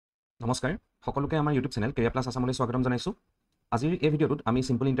নমস্কাৰ সকলোকে আমাৰ ইউটিউব চেনেল কেৰিয়াৰ প্লাছ আসামলৈ স্বাগতম জনাইছোঁ। আজিৰ এই ভিডিঅ'টোত আমি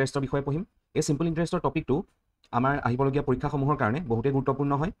সিম্পল ইণ্টাৰেষ্টৰ বিষয়ে পঢ়িম। এই সিম্পল ইণ্টাৰেষ্টৰ টপিকটো আমাৰ আহিবলগীয়া পৰীক্ষাসমূহৰ কাৰণে বহুতেই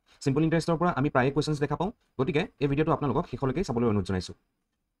গুৰুত্বপূৰ্ণ হয়। সিম্পল ইণ্টাৰেষ্টৰ পৰা আমি প্ৰায়ে কুৱেশ্যনছ দেখা পাওঁ, গতিকে এই ভিডিঅ'টো আপোনালোকক শেষলৈকে চাবলৈ অনুৰোধ জনাইছোঁ।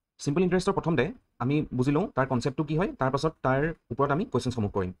 সিম্পল ইণ্টাৰেষ্টৰ প্ৰথমতে আমি বুজি লওঁ তাৰ কনচেপ্টটো কি হয়, তাৰপাছত তাৰ ওপৰত আমি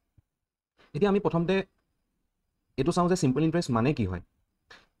কুৱেশ্যনসমূহ কৰিম। এতিয়া আমি প্ৰথমতে এইটো চাওঁ যে সিম্পল ইণ্টাৰেষ্ট মানে কি হয়।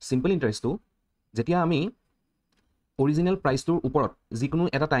 সিম্পল ইণ্টাৰেষ্টটো যেতিয়া আমি অৰিজিনেল প্ৰাইচটোৰ ওপৰত যিকোনো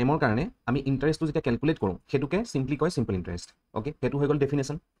এটা টাইমৰ কাৰণে আমি ইণ্টাৰেষ্টটো যেতিয়া কেলকুলেট কৰোঁ সেইটোকে চিম্পলি কয় সিম্পল ইণ্টাৰেষ্ট। অ'কে, সেইটো হৈ গ'ল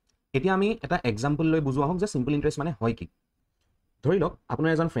ডেফিনেশ্যন। এতিয়া আমি এটা এক্সাম্পল লৈ বুজোৱা হওক যে সিম্পল ইণ্টাৰেষ্ট মানে হয় কি। ধৰি লওক আপোনাৰ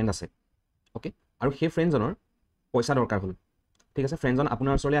এজন ফ্ৰেণ্ড আছে, অ'কে, আৰু সেই ফ্ৰেণ্ডজনৰ পইচা দৰকাৰ হ'ল। ঠিক আছে, ফ্ৰেণ্ডজন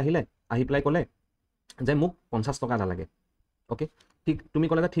আপোনাৰ ওচৰলৈ আহিলে, আহি পেলাই ক'লে যে মোক 50 টকা এটা লাগে। অ'কে, ঠিক, তুমি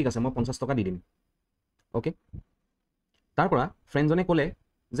ক'লে যে ঠিক আছে মই 50 টকা দি দিম। অ'কে, তাৰ পৰা ফ্ৰেণ্ডজনে ক'লে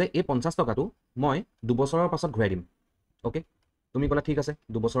যে এই 50 টকাটো মই 2 বছৰৰ পাছত ঘূৰাই দিম। অ'কে, তুমি ক'লা ঠিক আছে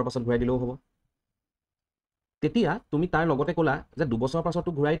 2 বছৰৰ পাছত ঘূৰাই দিলেও হ'ব। তেতিয়া তুমি তাৰ লগতে ক'লা যে 2 বছৰৰ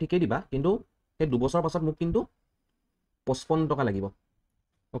পাছততো ঘূৰাই ঠিকেই দিবা, কিন্তু সেই 2 বছৰৰ পাছত মোক কিন্তু 55 টকা লাগিব।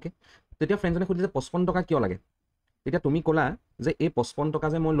 অ'কে, তেতিয়া ফ্ৰেণ্ডজনে সুধিছে 55 টকা কিয় লাগে? তেতিয়া তুমি ক'লা যে এই 55 টকা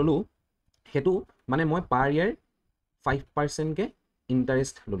যে মই ল'লোঁ সেইটো মানে মই পাৰ ইয়েৰ 5%কে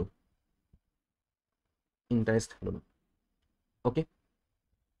ইণ্টাৰেষ্ট ল'লোঁ। অ'কে,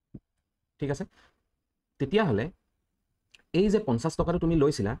 ঠিক আছে। তেতিয়াহ'লে এই যে 50 টকাটো তুমি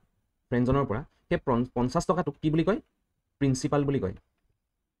লৈছিলা ফ্ৰেণ্ডজনৰ পৰা, সেই 50 টকাটোক কি বুলি কয়? প্ৰিন্সিপাল বুলি কয়।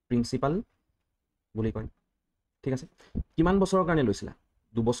 প্ৰিন্সিপাল বুলি কয়। ঠিক আছে, কিমান বছৰৰ কাৰণে লৈছিলা?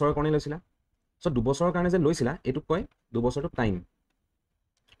 2 বছৰৰ কাৰণে লৈছিলা। চ' 2 বছৰৰ কাৰণে যে লৈছিলা এইটোক কয় 2 বছৰটো টাইম।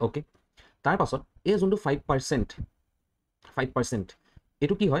 অ'কে, তাৰপাছত এই যোনটো 5%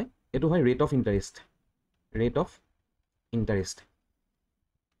 এইটো কি হয়? এইটো হয় rate of interest. Rate of interest.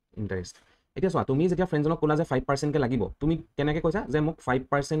 এতিয়া চোৱা, তুমি যেতিয়া ফ্ৰেণ্ডজনক ক'লা যে 5%কে লাগিব, তুমি কেনেকৈ কৈছা যে মোক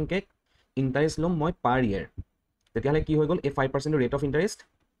 5%কে ইণ্টাৰেষ্ট ল'ম মই পাৰ ইয়েৰ। তেতিয়াহ'লে কি হৈ গ'ল? এই 5% rate of interest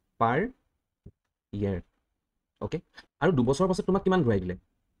per year. Okay, আৰু 2 বছৰৰ পাছত তোমাক কিমান ঘূৰাই দিলে?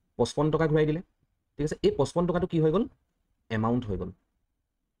 55 টকা ঘূৰাই দিলে। ঠিক আছে, এই 55 টকাটো কি হৈ গ'ল? এমাউণ্ট হৈ গ'ল।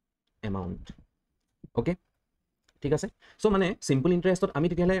 এমাউণ্ট। অ'কে, ঠিক আছে। চ' মানে চিম্পল ইণ্টাৰেষ্টত আমি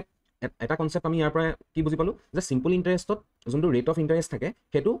তেতিয়াহ'লে এটা কনচেপ্ট আমি ইয়াৰ পৰা কি বুজি পালোঁ যে চিম্পল ইণ্টাৰেষ্টত যোনটো ৰেট অফ ইণ্টাৰেষ্ট থাকে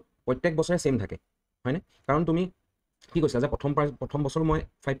সেইটো প্ৰত্যেক বছৰে ছেইম থাকে, হয়নে? কাৰণ তুমি কি কৈছা যে প্ৰথম বছৰো মই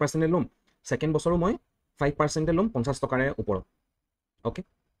 5%এ ল'ম, ছেকেণ্ড বছৰো মই 5%এ ল'ম 50 টকাৰে ওপৰত। অ'কে,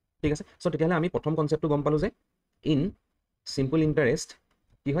 ঠিক আছে। চ' তেতিয়াহ'লে আমি প্ৰথম কনচেপ্টটো গম পালোঁ যে ইন চিম্পল ইণ্টাৰেষ্ট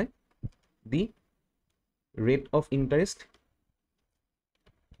কি হয়? দি rate of interest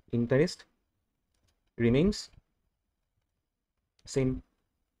remains same.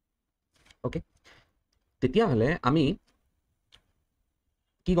 Okay, তেতিয়াহ'লে আমি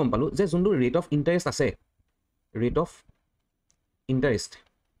কি গম পালোঁ যে যোনটো ৰেট অফ ইণ্টাৰেষ্ট আছে, ৰেট অফ ইণ্টাৰেষ্ট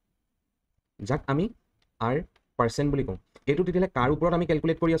যাক আমি R% বুলি কওঁ, এইটো তেতিয়াহ'লে কাৰ ওপৰত আমি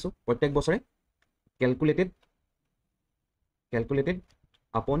কেলকুলেট কৰি আছোঁ প্ৰত্যেক বছৰে? Calculated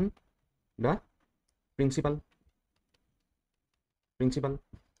upon the principal.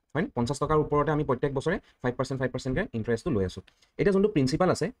 হয়, 50 টকাৰ ওপৰতে আমি প্ৰত্যেক বছৰে 5%কে ইণ্টাৰেষ্টটো লৈ আছোঁ। এতিয়া যোনটো প্ৰিন্সিপাল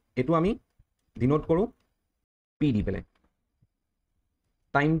আছে এইটো আমি ডিনোট কৰোঁ P দি পেলাই,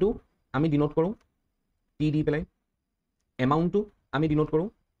 টাইমটো আমি ডিনোট কৰোঁ T দি পেলাই, এমাউণ্টটো আমি ডিনোট কৰোঁ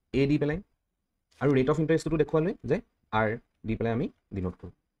A দি পেলাই, আৰু ৰেট অফ ইণ্টাৰেষ্টটো দেখুৱালৈ যে R দি পেলাই আমি ডিনোট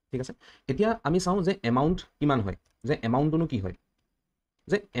কৰোঁ। ঠিক আছে, এতিয়া আমি চাওঁ যে এমাউণ্ট কিমান হয়, যে এমাউণ্টটোনো কি হয়।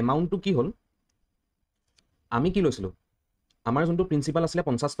 যে এমাউণ্টটো কি হ'ল, আমি কি লৈছিলোঁ? আমাৰ যোনটো প্ৰিন্সিপাল আছিলে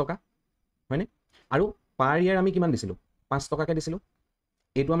 50 টকা, হয়নে? আৰু পাৰ ইয়েৰ আমি কিমান দিছিলোঁ? 5 টকাকৈ দিছিলোঁ।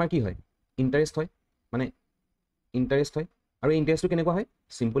 এইটো আমাৰ কি হয়? ইণ্টাৰেষ্ট হয়, মানে ইণ্টাৰেষ্ট হয়। আৰু এই ইণ্টাৰেষ্টটো কেনেকুৱা হয়?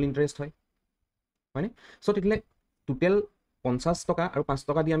 চিম্পল ইণ্টাৰেষ্ট হয়, হয়নে? চ' তেতিয়াহ'লে টোটেল 50 টকা আৰু 5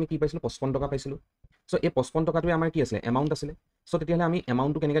 টকা দি আমি কি পাইছিলোঁ? 55 টকা পাইছিলোঁ। চ' এই 55 টকাটোৱে আমাৰ কি আছিলে? এমাউণ্ট আছিলে। চ' তেতিয়াহ'লে আমি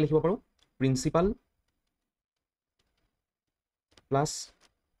এমাউণ্টটো কেনেকৈ লিখিব পাৰোঁ? Principal plus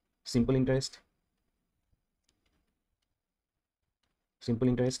simple interest.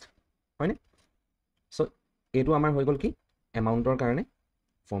 হয়নে? চ' এইটো আমাৰ হৈ গ'ল কি? এমাউণ্টৰ কাৰণে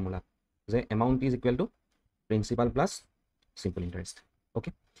ফৰ্মুলা, যে amount is equal to principal plus simple interest. Okay,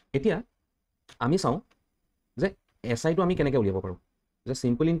 এতিয়া আমি চাওঁ যে SIটো আমি কেনেকৈ উলিয়াব পাৰোঁ, যে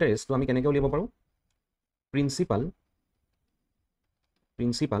চিম্পল ইণ্টাৰেষ্টটো আমি কেনেকৈ উলিয়াব পাৰোঁ?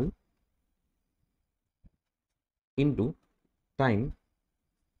 Principal into time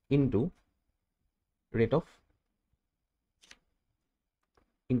into rate of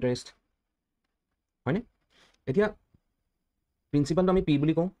interest, হয়নে? এতিয়া প্ৰিন্সিপালটো আমি P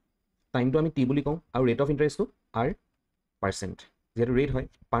বুলি কওঁ, টাইমটো আমি T বুলি কওঁ, আৰু ৰেট অফ ইণ্টাৰেষ্টটো R%, যিহেতু ৰেট হয়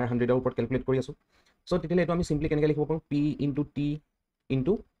পাৰ 100ৰ ওপৰত কেলকুলেট কৰি আছোঁ। চ' তেতিয়াহ'লে এইটো আমি চিম্পলি কেনেকৈ লিখিব পাৰোঁ? P into T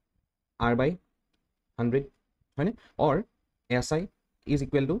into R by 100 হয়নে or SI is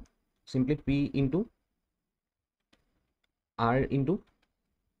equal to simply P into R into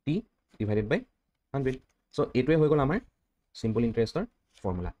T divided by 100 so এইটোৱে হৈ গ'ল আমাৰ simple interestৰ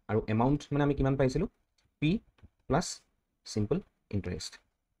formula আৰু amount মানে আমি কিমান পাইছিলো P plus simple interest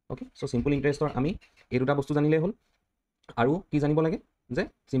okay so simple interestৰ আমি এই দুটা বস্তু জানিলে হ'ল আৰু কি জানিব লাগে যে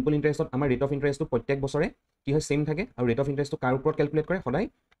simple interestত আমাৰ rate of interestটো প্ৰত্যেক বছৰে কি হয় সেম থাকে আৰু rate of interestটো কাৰ ওপৰত ক্যালকুলেট কৰে সদায়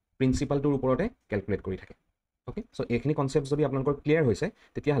প্ৰিন্সিপালটোৰ ওপৰতে ক্যালকুলেট কৰি থাকে okay so এইখিনি কনসেপ্ট যদি আপোনালোকৰ ক্লিয়াৰ হৈছে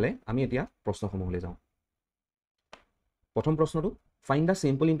তেতিয়া হলে আমি এতিয়া প্ৰশ্নসমূহলৈ যাওঁ প্ৰথম প্ৰশ্নটো find the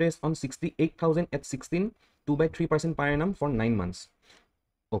simple interest on 68000 at 16 2/3% per annum for 9 months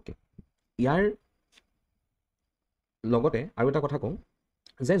okay ইয়াৰ লগতে আৰু এটা কথা কওঁ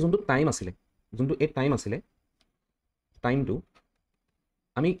যে যোনটো টাইম আছিলে যোনটো এই টাইম আছিলে টাইমটো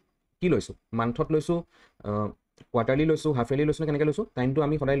আমি কি লৈছো মান্থত লৈছো কোৱাৰ্টাৰলি লৈছো হাফ ইয়াৰলি লৈছো কেনেকৈ লৈছো টাইমটো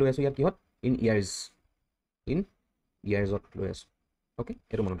আমি সদায় লৈ আছো ইয়াত কিহত ইন ইয়াৰ্ছত লৈ আছো ওকে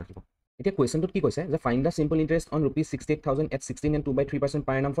এটো মনত ৰাখিব এতিয়া কোৱেশ্চনটোত কি কৈছে যে find da simple interest on rupees 68000 at 16 and 2/3%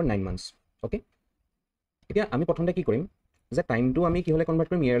 per annum for 9 months okay এতিয়া আমি প্ৰথমতে কি কৰিম যে টাইমটো আমি কি হলে কনভাৰ্ট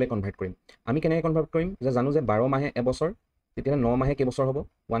কৰিম ইয়াৰলৈ কনভাৰ্ট কৰিম আমি কেনেকৈ কনভাৰ্ট কৰিম যে জানো যে 12 মাহে এবছৰ তেতিয়া 9 মাহে কেই বছৰ হ'ব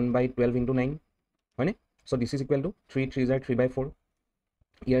 1/12 into 9 হয়নে so this is equal to 3 3 3/4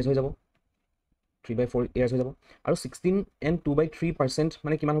 years হৈ যাব 3/4 ইয়াৰ্স হৈ যাব আৰু 16 and 2/3%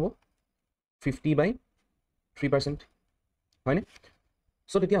 মানে কিমান হ'ব 50/3% হয়নে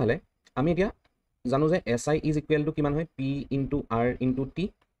so তেতিয়া হলে আমি এতিয়া জানো যে SI is equal to কিমান হয় P into R into T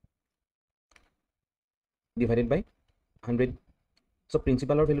divided by 100 so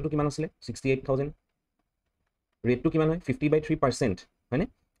প্ৰিন্সিপালৰ ভ্যালুটো কিমান আছিল 68000 ৰেটটো কিমান হয় 50/3% হয়নে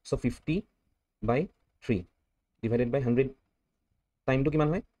so 50/3 divided by 100 টাইমটো কিমান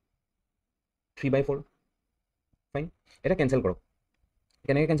হয় 3/4 ফাইন এটা ক্যান্সেল কৰক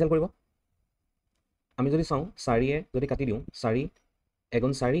কেনেকৈ ক্যান্সেল কৰিব আমি যদি চাওঁ 4 এ যদি কাটি দিওঁ 4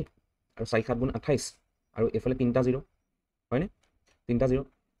 এগুণ 4 আৰু 4 7 গুণ 28 আৰু এফালে 3টা 0 হয়নে 3টা 0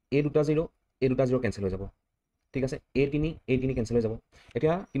 এই দুটা 0 এই দুটা 0 ক্যান্সেল হৈ যাব ঠিক আছে a3 ক্যান্সেল হৈ যাব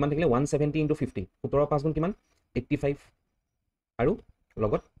এতিয়া কিমান থাকিলে 170 into 50 17 5 গুণ কিমান 85 আৰু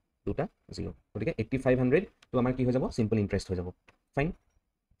লগত দুটা 0 গতিকে 8500 তো আমাৰ কি হৈ যাব সিম্পল ইন্টাৰেষ্ট হৈ যাব ফাইন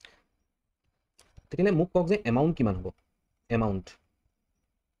তেতিয়ালে মোক কক যে এমাউন্ট কিমান হ'ব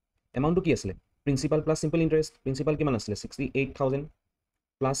এমাউন্টটো কি আছিল principal plus simple interest principal কিমান আছিল 68000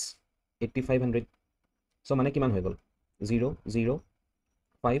 প্লাস 8500 সো মানে কিমান হৈ গল 0 0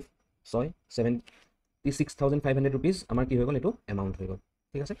 5 6 76500 rupees আমাৰ কি হৈ গল এটো এমাউন্ট হৈ গল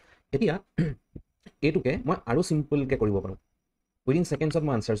ঠিক আছে এতিয়া এটুকে মই আৰু সিম্পল কে কৰিব পাৰো উইদিন সেকেন্ডছত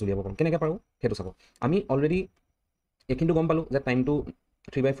মই আনসাৰ উলিয়াব পাৰো কেনেকৈ পাৰো হেতু চাব আমি অলৰেডি একিন্তু গম পালো যে টাইমটো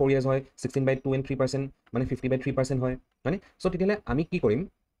 3/4 years হয় 16/2 and 3% মানে 50/3% হয় মানে সো তেতিয়ালে আমি কি কৰিম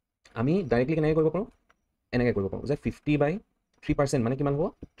আমি ডাইৰেক্টলি কেনেকৈ কৰিব পাৰো এনেকৈ কৰিব পাৰো যে 50/3% মানে কিমান হ'ব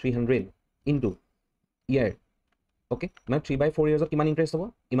 300 into year ওকে মানে 3/4 yearsত কিমান ইন্টাৰেষ্ট হ'ব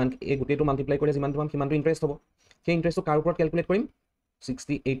ইমান এই গোটেটো মাল্টিপ্লাই কৰিলে যিমানটো পাম সিমানটো ইন্টাৰেষ্ট হ'ব সেই ইন্টাৰেষ্টটো কাৰ ওপৰত ক্যালকুলেট কৰিম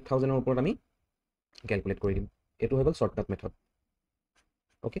 68000 এৰ ওপৰত আমি ক্যালকুলেট কৰি দিম এটো হৈ গল শৰ্টকাট মেথড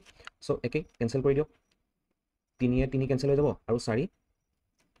ওকে সো একে ক্যান্সেল কৰি দিয়ক 3 এ 3 ক্যান্সেল হৈ যাব আৰু 4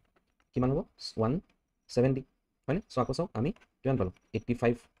 কিমান হ'ব 170 হয়নে সো আকৌ চাও আমি কিমান পালো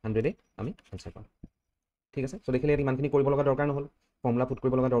 8500 এ আমি আনসাৰ পাম ঠিক আছে সো দেখিলে ইয়াত ইমানখিনি কৰিব লগা দৰকাৰ নহল ফৰ্মুলা পুট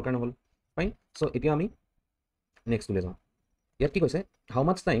কৰিব লগা দৰকাৰ নহল ফাইন সো এতিয়া আমি নেক্সট লৈ যাওঁ ইয়াত কি কৈছে হাউ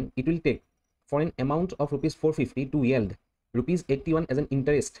মাচ time it will tech for N amount of ₹450 two yield ₹81 as an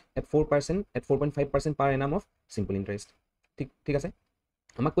interest at 4% at 4.5% per annum of simple interest ঠিক আছে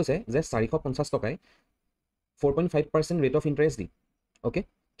আমাক কৈছে যে 450 টকায় 4.5% rate of interest the okay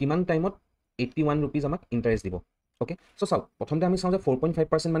কিমান টাইমত 81 rupees আমাক ইন্টাৰেষ্ট দিব ওকে সো চাও প্ৰথমতে আমি চাও যে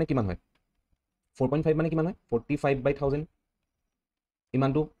 4.5% মানে কিমান হয় 4.5 মানে কিমান হয় 45/1000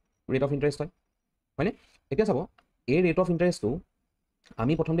 ইমানটো ৰেট অফ ইন্টাৰেষ্ট হয় হয়নে এতিয়া চাব এই ৰেট অফ ইন্টাৰেষ্টটো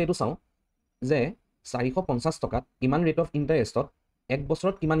আমি প্ৰথমতে এটো চাও যে 450 টকাত ইমান ৰেট অফ ইন্টাৰেষ্টত এক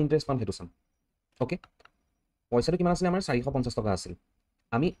বছৰত কিমান ইন্টাৰেষ্ট পাম হেতু চাম ওকে পইচাটো কিমান আছিল আমাৰ 450 টকা আছিল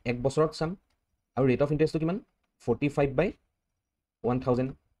আমি এক বছৰত চাম আৰু ৰেট অফ ইন্টাৰেষ্টটো কিমান 45/1000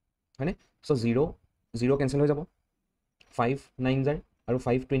 হয়নে সো 0 0 ক্যান্সেল হৈ যাব 5 9 জাৰ আৰু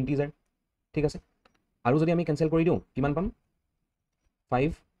 5 20 জাৰ ঠিক আছে আৰু যদি আমি ক্যান্সেল কৰি দিও কিমান পাম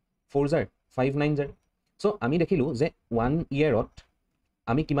 5 4 জাৰ 5 9 জাৰ সো আমি দেখিলো যে 1 ইয়াৰত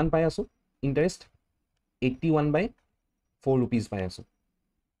আমি কিমান পাই আছো ইন্টাৰেষ্ট 81/4 rupees পাই আছো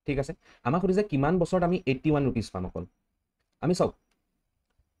ঠিক আছে আমাক খুদিছে কিমান বছৰত আমি 81 rupees পাম অকল আমি চাও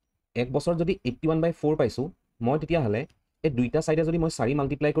এক বছৰ যদি 81/4 পাইছো মই তেতিয়া হলে এই দুইটা সাইডে যদি মই 4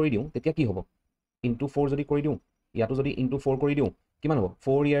 মাল্টিপ্লাই কৰি দিও তেতিয়া কি হ'ব into 4 যদি কৰি দিও ইয়াতো যদি into 4 কৰি দিও কিমান হ'ব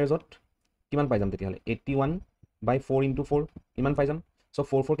 4 ইয়াৰ্সত কিমান পাই যাম তেতিয়াহ'লে 81/4 × 4 ইমান পাই যাম চ'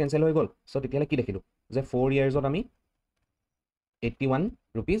 4 কেঞ্চেল হৈ গ'ল চ' তেতিয়াহ'লে কি দেখিলোঁ যে 4 ইয়াৰ্ছত আমি 81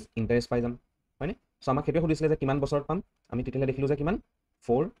 rupees ইণ্টাৰেষ্ট পাই যাম হয়নে চ' আমাক সেইটোৱে সুধিছিলে যে কিমান বছৰত পাম আমি তেতিয়াহ'লে দেখিলোঁ যে কিমান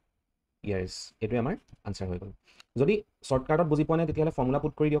 4 years এইটোৱে আমাৰ আনচাৰ হৈ গ'ল যদি শ্বৰ্টকাটত বুজি পোৱা নাই তেতিয়াহ'লে ফৰ্মুলা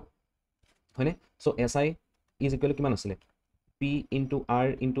পুট কৰি দিয়ক হয়নে চ' SI ইজ ইকুৱেল কিমান আছিলে P × R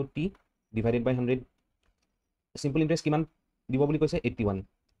 × T ডিভাইডেড বাই 100 চিম্পল ইণ্টাৰেষ্ট কিমান দিব বুলি কৈছে 81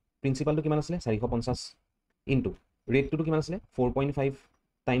 প্ৰিন্সিপালটো কিমান আছিলে 450 ইনটু ৰেটটোতো কিমান আছিলে 4.5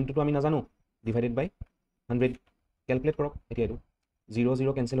 টাইমটোতো আমি নাজানো ডিভাইডেড বাই 100 কেলকুলেট কৰক এতিয়া এইটো 0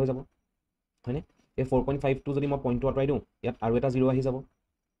 0 কেঞ্চেল হৈ যাব হয়নে এই 4.5টো যদি মই পইণ্টটো আঁতৰাই দিওঁ ইয়াত আৰু এটা 0 আহি যাব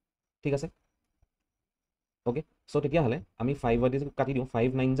ঠিক আছে ওকে চ' তেতিয়াহ'লে আমি 5 কাটি দিওঁ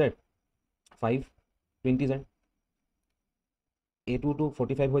 5 9 জাৰ 5 20 জাৰ এইটোতো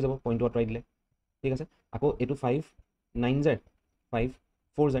 45 হৈ যাব পইণ্টটো আঁতৰাই দিলে ঠিক আছে আকৌ এইটো 5 9 জাৰ 5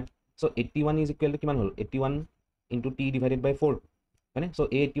 4 জাৰ চ' 81 ইজ ইকুৱেল টু কিমান হ'ল 81 × T ডিভাইডেড বাই 4 হয়নে চ'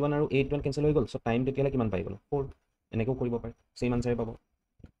 A81 আৰু A81 কেঞ্চেল হৈ গ'ল চ' টাইম তেতিয়াহ'লে কিমান পাই গ'ল 4 এনেকৈও কৰিব পাৰে ছেইম আনচাৰে পাব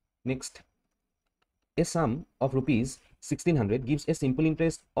next A sum of rupees 1600 gives a simple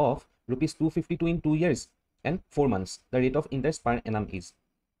interest of rupees 252 in 2 years and 4 months. The rate of interest per annum is.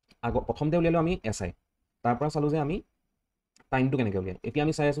 প্ৰথমতে উলিয়ালো আমি SI তাৰ পৰা চালো যে আমি টাইমটো কেনেকৈ উলিয়াই এতিয়া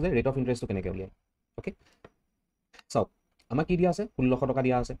আমি চাই আছো যে ৰেট অফ ইণ্টাৰেষ্টটো কেনেকৈ উলিয়াই অ'কে চাওক আমাক কি দিয়া আছে 1600 টকা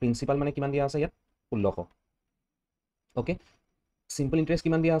দিয়া আছে প্ৰিন্সিপাল মানে কিমান দিয়া আছে ইয়াত 1600 অ'কে চিম্পল ইণ্টাৰেষ্ট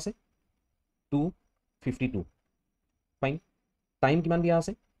কিমান দিয়া আছে 252 ফাইন টাইম কিমান দিয়া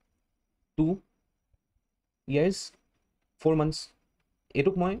আছে 2 years 4 months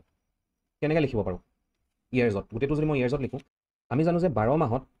এইটোক মই কেনেকৈ লিখিব পাৰোঁ ইয়াৰ্ছত গোটেইটো যদি মই ইয়াৰ্ছত লিখোঁ আমি জানো যে 12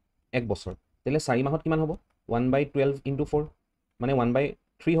 মাহত 1 বছৰ তেতিয়াহ'লে 4 মাহত কিমান হ'ব 1/12 × 4 মানে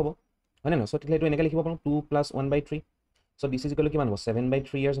 1/3 হ'ব হয়নে নহয় চ' তেতিয়াহ'লে এইটো এনেকৈ লিখিব পাৰোঁ 2 + 1/3 চ' দিছ ইজ ইকুৱেল কিমান হ'ব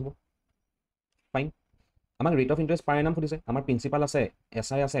 7/3 years হ'ব ফাইন আমাক ৰেট অফ ইণ্টাৰেষ্ট পাৰ এনাম সুধিছে আমাৰ প্ৰিন্সিপাল আছে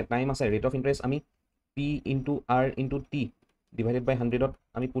SI আছে টাইম আছে ৰেট অফ ইণ্টাৰেষ্ট আমি P × R × T ডিভাইডেড বাই 100ত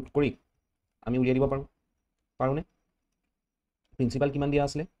আমি পুট কৰি আমি উলিয়াই দিব পাৰোঁনে প্ৰিন্সিপাল কিমান দিয়া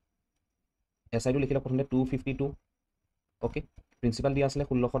আছিলে SIটো লিখিলে প্ৰথমতে 252 অ'কে প্ৰিন্সিপাল দিয়া আছিলে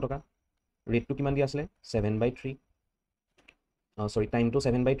 1600 টকা ৰেটটো কিমান দিয়া আছিলে 7/3 চৰি টাইমটো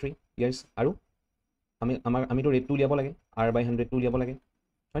 7/3 ইয়াৰ্ছ আৰু আমিতো ৰেটটো উলিয়াব লাগে R/100টো উলিয়াব লাগে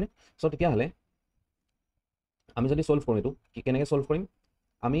হয়নে চ' তেতিয়াহ'লে আমি যদি ছল্ভ কৰোঁ এইটো কেনেকৈ ছল্ভ কৰিম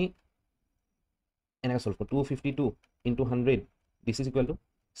আমি এনেকৈ ছল্ভ কৰোঁ 252 × 100 দিছ ইজ ইকুৱেল টু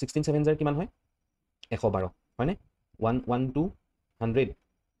 16 7 জাৰ কিমান হয় 112 হয়নে 112 100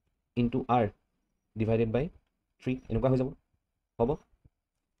 × R ডিভাইডেড বাই 3 এনেকুৱা হৈ যাব হ'ব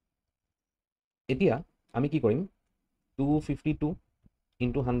এতিয়া আমি কি কৰিম 252 ×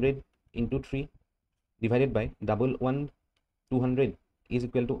 100 × 3 divided by 11200 is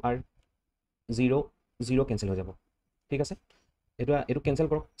equal to R 0 0 cancel হৈ যাব ঠিক আছে এইটো কেঞ্চেল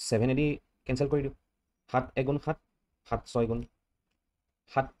কৰক 7 এদি কেঞ্চেল কৰি দিওঁ 7 এগুণ 7 7 6 গুণ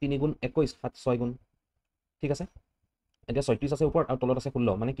 7 3 গুণ 21 7 6 গুণ ঠিক আছে এতিয়া 36 আছে ওপৰত আৰু তলত আছে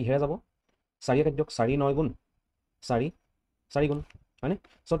 16 মানে কিহেৰে যাব 4 কাটি দিয়ক 4 9 গুণ 4 গুণ হয়নে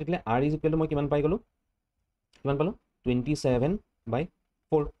চ' তেতিয়াহ'লে R ইজ ইকুৱেল টু মই কিমান পাই গ'লোঁ কিমান পালোঁ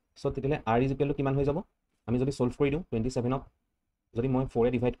 27/4 চ' তেতিয়াহ'লে R ইজ ইকুৱেল টু কিমান হৈ যাব আমি যদি ছল্ভ কৰি দিওঁ 27ক যদি মই 4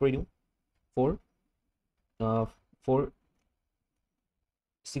 ডিভাইড কৰি দিওঁ 4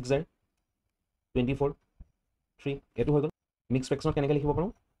 6 জাৰ 24 3 এইটো হৈ গ'ল মিক্স ফ্ৰেকশ্যনত কেনেকৈ লিখিব পাৰোঁ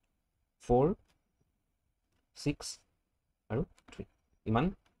 4 6 আৰু 3 ইমান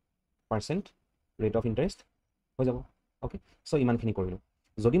পাৰ্চেণ্ট ৰেট অফ ইণ্টাৰেষ্ট হৈ যাব অ'কে চ' ইমানখিনি কৰিলোঁ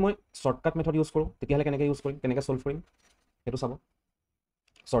যদি মই শ্বৰ্টকাট মেথড ইউজ কৰোঁ তেতিয়াহ'লে কেনেকৈ ইউজ কৰিম কেনেকৈ ছল্ভ কৰিম সেইটো চাব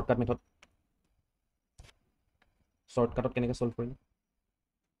শ্বৰ্টকাট শ্বৰ্টকাটত কেনেকৈ ছল্ভ কৰিম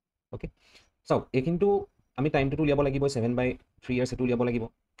অ'কে চাওক এইখিনিতো আমি টাইমটোতো উলিয়াব লাগিব 7/3 years সেইটো উলিয়াব লাগিব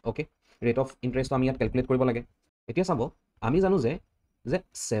অ'কে ৰেট অফ ইণ্টাৰেষ্টটো আমি ইয়াত কেলকুলেট কৰিব লাগে এতিয়া চাব আমি জানো যে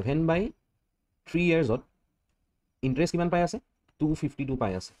 7/3 yearsত ইণ্টাৰেষ্ট কিমান পাই আছে 252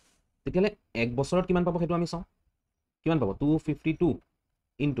 পাই আছে তেতিয়াহ'লে 1 বছৰত কিমান পাব সেইটো আমি চাওঁ কিমান পাব 252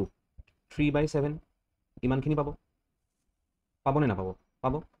 × 3/7 ইমানখিনি পাবনে নাপাব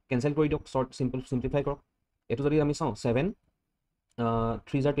পাব কেঞ্চেল কৰি দিয়ক চিম্প্লিফাই কৰক এইটো যদি আমি চাওঁ 7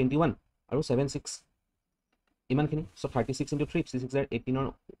 3 জাৰ 21 আৰু 7 6 ইমানখিনি চ' 36 × 3 66 জাৰ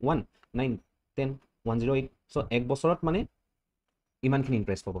 18 1 9 10 108 চ' 1 বছৰত মানে ইমানখিনি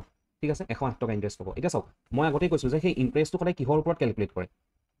ইণ্টাৰেষ্ট পাব ঠিক আছে 108 টকা ইণ্টাৰেষ্ট পাব এতিয়া চাওক মই আগতেই কৈছোঁ যে সেই ইণ্টাৰেষ্টটো সদায় কিহৰ ওপৰত কেলকুলেট কৰে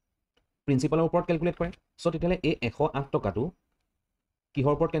প্ৰিন্সিপালৰ ওপৰত কেলকুলেট কৰে চ' তেতিয়াহ'লে এই 108 টকাটো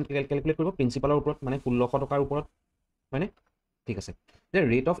কিহৰ ওপৰত কেলকুলেট কৰিব প্ৰিন্সিপালৰ ওপৰত মানে 1600 টকাৰ ওপৰত হয়নে ঠিক আছে যে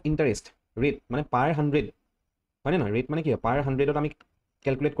ৰেট অফ ইণ্টাৰেষ্ট ৰেট মানে পাৰ 100 হয়নে নহয় ৰেট মানে কি হয় পাৰ 100ত আমি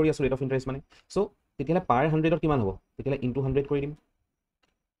কেলকুলেট কৰি আছোঁ ৰেট অফ ইণ্টাৰেষ্ট মানে চ' তেতিয়াহ'লে পাৰ 100ত কিমান হ'ব তেতিয়াহ'লে ইনটু 100 কৰি দিম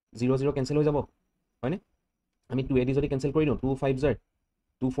 0 0 কেঞ্চেল হৈ যাব হয়নে আমি 2 যদি কেঞ্চেল কৰি দিওঁ 2 5 জাৰ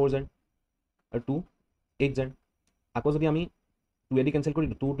 2 4 জাৰ আৰু 2 8 জাৰ আকৌ যদি আমি 2 কেঞ্চেল কৰি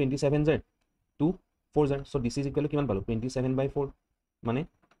দিওঁ 2 27 জাৰ 2 4 জাৰ চ' দিছ ইজ ইকুৱেল টু কিমান পালোঁ 27/4 মানে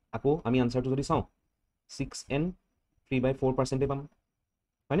আকৌ আমি আনচাৰটো যদি চাওঁ 6n 3/4% পাম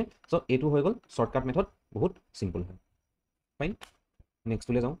হয়নে চ' এইটো হৈ গ'ল শ্বৰ্টকাট মেথড বহুত চিম্পল হয় ফাইন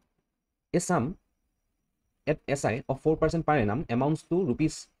নেক্সটলৈ যাওঁ এ চাম at SI of 4% per annum amounts to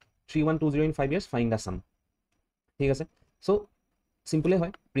rupees 3120 in 5 years find the sum ঠিক আছে চ' চিম্পলে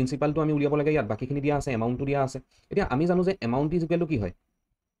হয় প্ৰিন্সিপালটো আমি উলিয়াব লাগে ইয়াত বাকীখিনি দিয়া আছে এমাউণ্টটো দিয়া আছে এতিয়া আমি জানো যে এমাউণ্ট ইজ ইকুৱেল টু কি হয়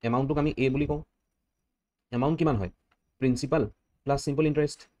এমাউণ্টটোক আমি এ বুলি কওঁ এমাউণ্ট কিমান হয় প্ৰিন্সিপাল প্লাছ চিম্পল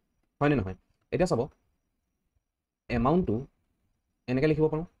ইণ্টাৰেষ্ট হয়নে নহয় এতিয়া চাব এমাউণ্টটো এনেকৈ লিখিব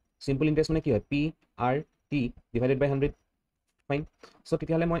পাৰোঁ চিম্পল ইণ্টাৰেষ্ট মানে কি হয় PRT ডিভাইডেড বাই 100 ফাইন চ'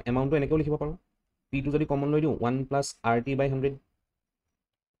 তেতিয়াহ'লে মই এমাউণ্টটো এনেকৈও লিখিব পাৰোঁ P টো যদি কমন লৈ দিওঁ 1 প্লাছ RT/100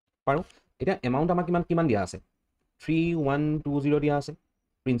 পাৰোঁ এতিয়া এমাউণ্ট আমাক কিমান দিয়া আছে 3120 দিয়া আছে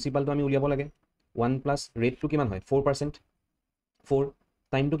প্ৰিন্সিপালটো আমি উলিয়াব লাগে 1 প্লাছ ৰেটটো কিমান হয় 4% 4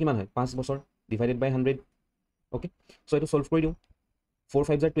 টাইমটো কিমান হয় 5 বছৰ ডিভাইডেড বাই 100 অ'কে চ' এইটো ছল্ভ কৰি দিওঁ 4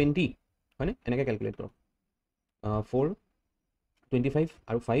 5 জাৰ 20 হয়নে এনেকৈ কেলকুলেট কৰক 4 25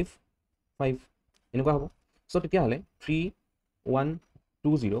 আৰু 5 5 এনেকুৱা হ'ব চ' তেতিয়াহ'লে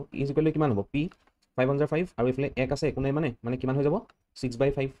 3120 ইজ ইকুৱেল টু কিমান হ'ব P 5 1 জাৰ 5 আৰু এইফালে 1 আছে একো নাই মানে কিমান হৈ যাব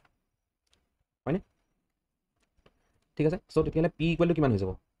 6/5 হয়নে ঠিক আছে চ' তেতিয়াহ'লে P ইকুৱেল টু কিমান হৈ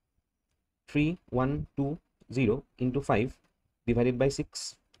যাব 3120 ইনটু 5 ডিভাইডেড বাই 6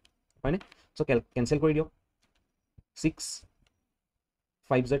 হয়নে চ' কেঞ্চেল কৰি দিয়ক 6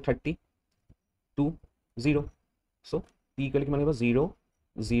 5 জাৰ 30 2 0 চ' P ইকুৱেল কিমান হ'ব 0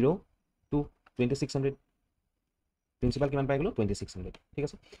 0 2 2600 প্ৰিন্সিপাল কিমান পাই গ'লোঁ 2600 ঠিক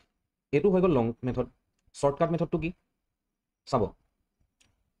আছে এইটো হৈ গ'ল লং মেথড শ্বৰ্টকাট মেথডটো কি চাব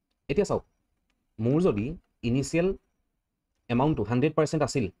এতিয়া চাওক মোৰ যদি ইনিচিয়েল এমাউণ্টটো 100%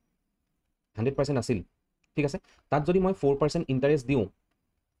 আছিল 100% আছিল ঠিক আছে তাত যদি মই 4% ইণ্টাৰেষ্ট দিওঁ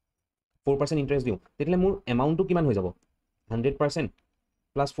 4% ইণ্টাৰেষ্ট দিওঁ তেতিয়াহ'লে মোৰ এমাউণ্টটো কিমান হৈ যাব 100%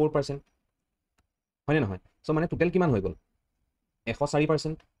 প্লাছ 4% হয়নে নহয় চ' মানে টোটেল কিমান হৈ গ'ল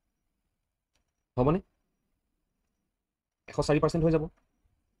 104% হ'বনে 104% হৈ যাব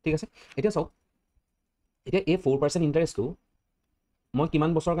ঠিক আছে এতিয়া চাওক এতিয়া এই 4% ইণ্টাৰেষ্টটো মই কিমান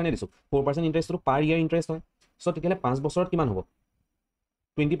বছৰৰ কাৰণে দিছোঁ 4% ইণ্টাৰেষ্টটো পাৰ ইয়াৰ ইণ্টাৰেষ্ট হয় চ' তেতিয়াহ'লে 5 বছৰত কিমান হ'ব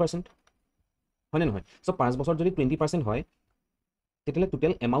 20% হয়নে নহয় চ' 5 বছৰত যদি 20% হয় তেতিয়াহ'লে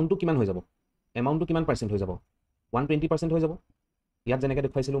টোটেল এমাউণ্টটো কিমান হৈ যাব এমাউণ্টটো কিমান পাৰ্চেণ্ট হৈ যাব 120% হৈ যাব ইয়াত যেনেকৈ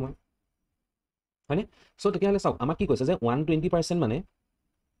দেখুৱাইছিলোঁ মই হয়নে চ' তেতিয়াহ'লে চাওক আমাক কি কৈছে যে 120% মানে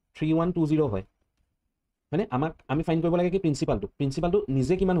 3120 হয় হয়নে আমি ফাইন কৰিব লাগে কি প্ৰিন্সিপালটো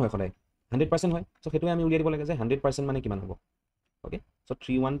নিজে কিমান হয় সদায় 100% হয় চ' সেইটোৱে আমি উলিয়াই দিব লাগে যে 100% মানে কিমান হ'ব অ'কে চ'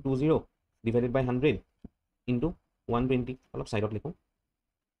 3120 ডিভাইডেড বাই 100 ইনটু 120 অলপ ছাইডত লিখোঁ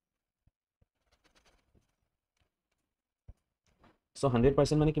চ'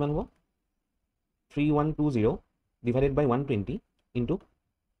 100% মানে কিমান হ'ব 3120 ডিভাইডেড বাই 120 ইনটু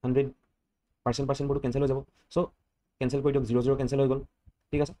 100%বোৰটো কেঞ্চেল হৈ যাব চ' কেঞ্চেল কৰি দিয়ক 0 0 কেঞ্চেল হৈ গ'ল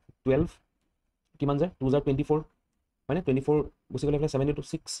ঠিক আছে 12 কিমান যায় 2 জাৰ 24 হয়নে 24 গুচি গ'লে এইফালে 7 into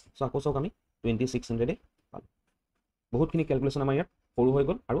 6 চ' আকৌ চাওক আমি 2600 পালোঁ বহুতখিনি কেলকুলেশ্যন আমাৰ ইয়াত সৰু হৈ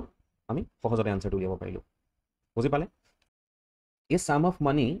গ'ল আৰু আমি সহজতে আনচাৰটো উলিয়াব পাৰিলোঁ বুজি পালে A sum of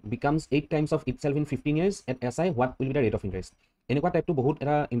money becomes 8 times of itself in 15 years at SI what will be the rate of interest এনেকুৱা টাইপটো বহুত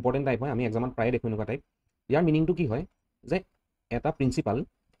এটা ইম্পৰ্টেণ্ট টাইপ হয় আমি এক্সামত প্ৰায়ে দেখোঁ এনেকুৱা টাইপ ইয়াৰ মিনিংটো কি হয় যে এটা প্ৰিন্সিপাল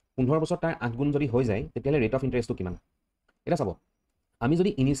 15 বছৰ তাৰ 8 গুণ যদি হৈ যায় তেতিয়াহ'লে ৰেট অফ ইণ্টাৰেষ্টটো কিমান এটা চাব আমি যদি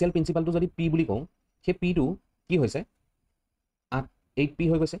ইনিচিয়েল প্ৰিন্সিপালটো যদি P বুলি কওঁ সেই Pটো কি হৈছে 8P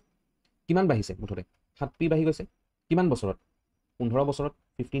হৈ গৈছে কিমান বাঢ়িছে মুঠতে 7P বাঢ়ি গৈছে কিমান বছৰত 15 বছৰত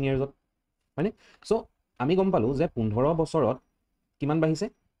 15 ইয়াৰ্ছত হয়নে চ' আমি গম পালোঁ যে 15 বছৰত কিমান বাঢ়িছে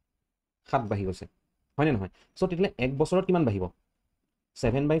 7 বাঢ়ি গৈছে হয়নে নহয় চ' তেতিয়াহ'লে 1 বছৰত কিমান বাঢ়িব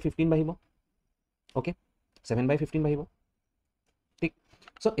 7/15 বাঢ়িব অ'কে 7/15 বাঢ়িব ঠিক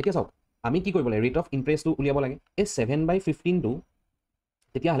চ' এতিয়া চাওক আমি কি কৰিব লাগে ৰেট অফ ইণ্টাৰেষ্টটো উলিয়াব লাগে এই 7/15টো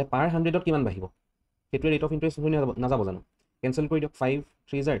তেতিয়াহ'লে পাৰ 100ত কিমান বাঢ়িব সেইটোৱে ৰেট অফ ইণ্টাৰেষ্ট হৈ নাযাব জানো কেঞ্চেল কৰি দিয়ক 5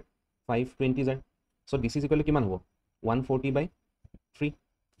 3 জাৰ 5 20 জাৰ চ' দিছ ইজ ইকুৱেল কিমান হ'ব 140/3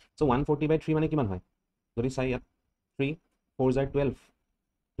 চ' 140/3 মানে কিমান হয় যদি চাই ইয়াত 3 4 জাৰ 12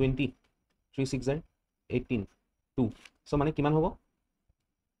 20 3 6 জাৰ 18 2 চ' মানে কিমান হ'ব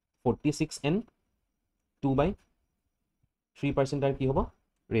 46n 2/3% আৰু কি হ'ব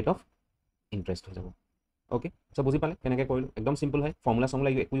ৰেট অফ ইণ্টাৰেষ্ট হৈ যাব অ'কে চ' বুজি পালে কেনেকৈ কৰিলোঁ একদম চিম্পল হয় ফৰ্মুলা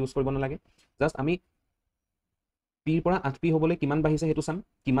একো ইউজ কৰিব নালাগে জাষ্ট আমি পিৰ পৰা 8p হ'বলৈ কিমান বাঢ়িছে সেইটো চাম,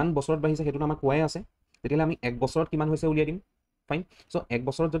 কিমান বছৰত বাঢ়িছে সেইটোতো আমাক কোৱাই আছে, তেতিয়াহ'লে আমি 1 বছৰত কিমান হৈছে উলিয়াই দিম। ফাইন। চ' 1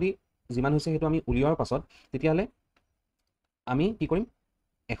 বছৰত যদি যিমান হৈছে সেইটো আমি উলিওৱাৰ পাছত তেতিয়াহ'লে আমি কি কৰিম,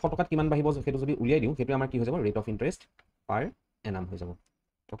 100 টকাত কিমান বাঢ়িব সেইটো যদি উলিয়াই দিওঁ, সেইটো আমাৰ কি হৈ যাব, ৰেট অফ ইণ্টাৰেষ্ট পাৰ এনাম হৈ যাব।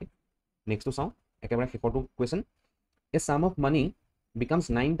 অ'কে, নেক্সটটো চাওঁ, একেবাৰে শেষৰটো কুৱেশ্যন। এ চাম of money becomes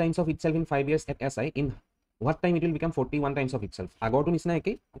 9 times of itself in 5 years at SI, in what time it will become 41 times of itself? আগৰটো নিচিনা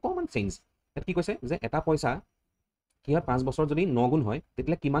একেই, অকণমান চেঞ্জ। ইয়াত কি কৈছে যে এটা পইচা কি হয় 5 বছৰত যদি 9 গুণ হয়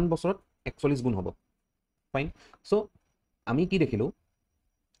তেতিয়াহ'লে কিমান বছৰত 41 গুণ হ'ব। ফাইন। চ' আমি কি দেখিলোঁ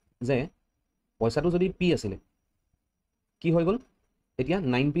যে পইচাটো যদি পি আছিলে, কি হৈ গ'ল, এতিয়া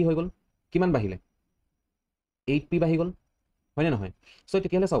 9p হৈ গ'ল, কিমান বাঢ়িলে, 8p বাঢ়ি গ'ল, হয়নে নহয়? চ'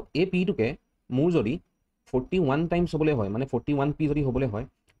 তেতিয়াহ'লে চাওক, এই পিটোকে মোৰ যদি 41 টাইমছ হ'বলৈ হয়, মানে 41p যদি হ'বলৈ হয়,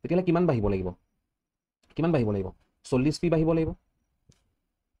 তেতিয়াহ'লে কিমান বাঢ়িব লাগিব, কিমান বাঢ়িব লাগিব, 40p বাঢ়িব লাগিব,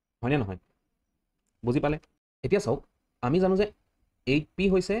 হয়নে নহয়? বুজি পালে? এতিয়া চাওক, আমি জানো যে 8p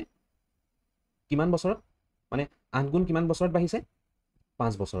হৈছে কিমান বছৰত, মানে 8 গুণ কিমান বছৰত বাঢ়িছে,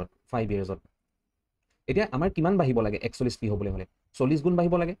 5 বছৰত, 5 yearsত। এতিয়া আমাৰ কিমান বাঢ়িব লাগে 41p হ'বলৈ হ'লে, 40 গুণ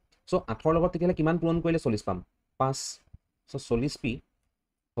বাঢ়িব লাগে। চ' 8ৰ লগত তেতিয়াহ'লে কিমান পূৰণ কৰিলে 40 পাম, 5। চ' 40p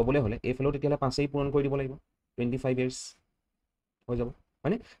হ'বলৈ হ'লে এইফালেও তেতিয়াহ'লে 5এই পূৰণ কৰি দিব লাগিব, 25 years হৈ যাব,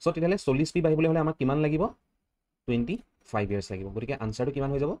 হয়নে? চ' তেতিয়াহ'লে 40p বাঢ়িবলৈ হ'লে আমাক কিমান লাগিব, 25 years লাগিব। গতিকে আনচাৰটো কিমান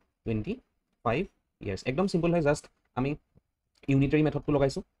হৈ যাব, 25 years। একদম চিম্পল হয়, জাষ্ট আমি ইউনিটাৰী মেথডটো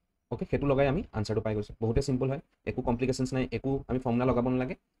লগাইছোঁ। অ'কে, সেইটো লগাই আমি আনচাৰটো পাই গৈছোঁ। বহুতে চিম্পল হয়, একো কমপ্লিকেশ্যনছ নাই, একো আমি ফৰ্মুলা লগাব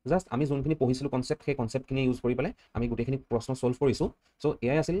নালাগে। জাষ্ট আমি যোনখিনি পঢ়িছিলোঁ কনচেপ্ট, সেই কনচেপ্টখিনি ইউজ কৰি পেলাই আমি গোটেইখিনি প্ৰশ্ন ছল্ভ কৰিছোঁ। চ'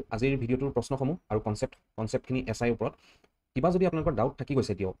 এয়াই আছিল আজিৰ ভিডিঅ'টোৰ প্ৰশ্নসমূহ আৰু কনচেপ্টখিনি SI ওপৰত। কিবা যদি আপোনালোকৰ ডাউট থাকি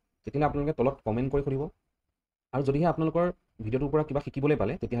গৈছে এতিয়াও, তেতিয়াহ'লে আপোনালোকে তলত কমেণ্ট কৰি সুধিব। আৰু যদিহে আপোনালোকৰ ভিডিঅ'টোৰ পৰা কিবা শিকিবলৈ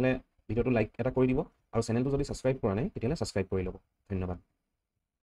পালে, তেতিয়াহ'লে ভিডিঅ'টো লাইক এটা কৰি দিব, আৰু চেনেলটো যদি ছাবস্ক্ৰাইব কৰা নাই তেতিয়াহ'লে ছাবস্ক্ৰাইব কৰি ল'ব। ধন্যবাদ।